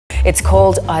It's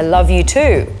called I Love You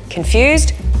Too.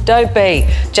 Confused? Don't be.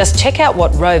 Just check out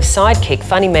what Rove's sidekick,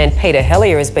 funny man Peter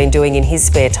Hellier, has been doing in his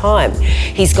spare time.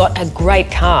 He's got a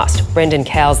great cast. Brendan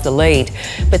Cowell's the lead.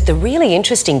 But the really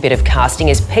interesting bit of casting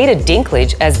is Peter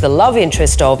Dinklage as the love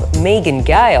interest of Megan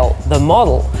Gale, the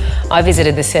model. I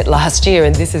visited the set last year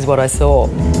and this is what I saw.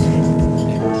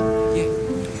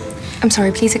 I'm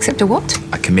sorry, please accept a what?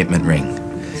 A commitment ring.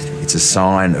 It's a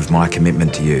sign of my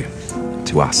commitment to you,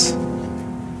 to us.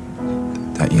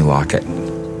 Don't you like it?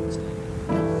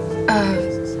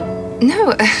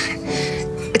 No,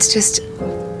 it's just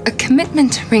a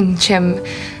commitment ring, Jim.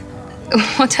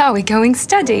 What are we going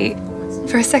steady?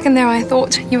 For a second there, I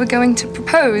thought you were going to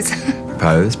propose.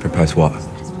 Propose? Propose what?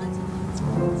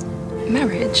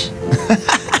 Marriage.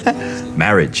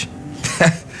 Marriage.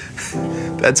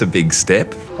 That's a big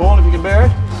step. Paul, if you can bear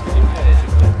it.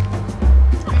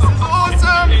 This is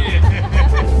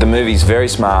awesome! The movie's very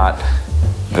smart,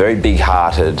 very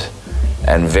big-hearted,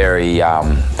 and very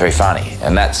funny.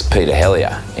 And that's Peter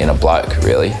Hellier in a bloke,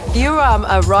 really. You're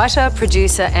a writer,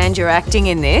 producer, and you're acting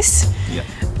in this. Yeah.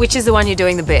 Which is the one you're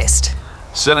doing the best?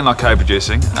 Certainly not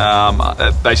co-producing.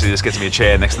 It basically just gets me a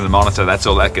chair next to the monitor. That's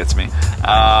all that gets me.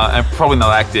 And probably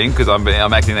not acting, because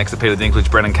I'm acting next to Peter Dinklage,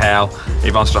 Brendan Cowell,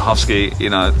 Yvonne Strahovski, you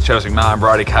know, Chelsea McMahon,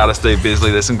 Bridie Carter, Steve Bisley.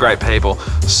 There's some great people.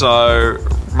 So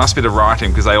must be the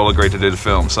writing, because they all agreed to do the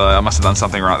film. So I must have done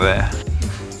something right there.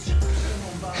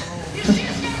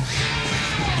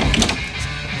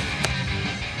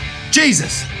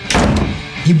 Jesus!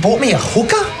 You bought me a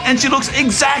hooker? And she looks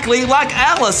exactly like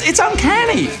Alice. It's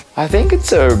uncanny. I think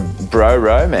it's a bro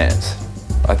romance.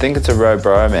 I think it's a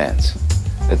bromance.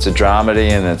 It's a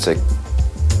dramedy and it's a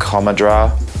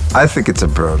comedra. I think it's a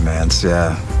bromance,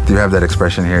 yeah. Do you have that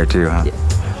expression here too, huh?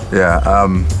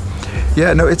 Yeah.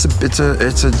 Yeah, no, it's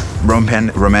a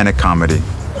romantic comedy,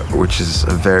 which is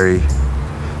a very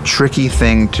tricky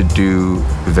thing to do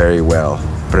very well.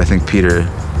 But I think Peter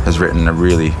has written a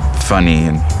really funny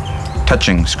and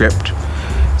touching script.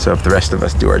 So if the rest of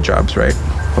us do our jobs right,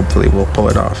 hopefully we'll pull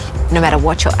it off. No matter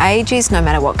what your age is, no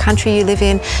matter what country you live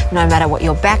in, no matter what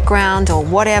your background or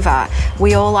whatever,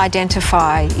 we all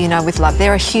identify, you know, with love.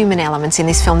 There are human elements in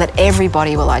this film that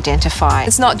everybody will identify.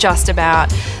 It's not just about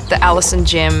the Alice and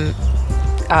Jim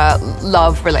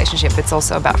love relationship, it's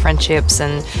also about friendships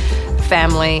and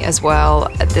family as well.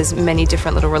 There's many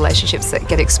different little relationships that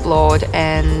get explored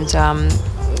and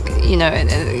you know,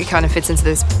 it kind of fits into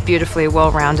this beautifully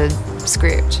well-rounded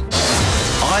script.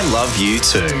 I love you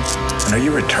too. And are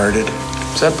you retarded?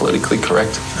 Is that politically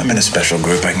correct? I'm in a special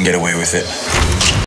group. I can get away with it.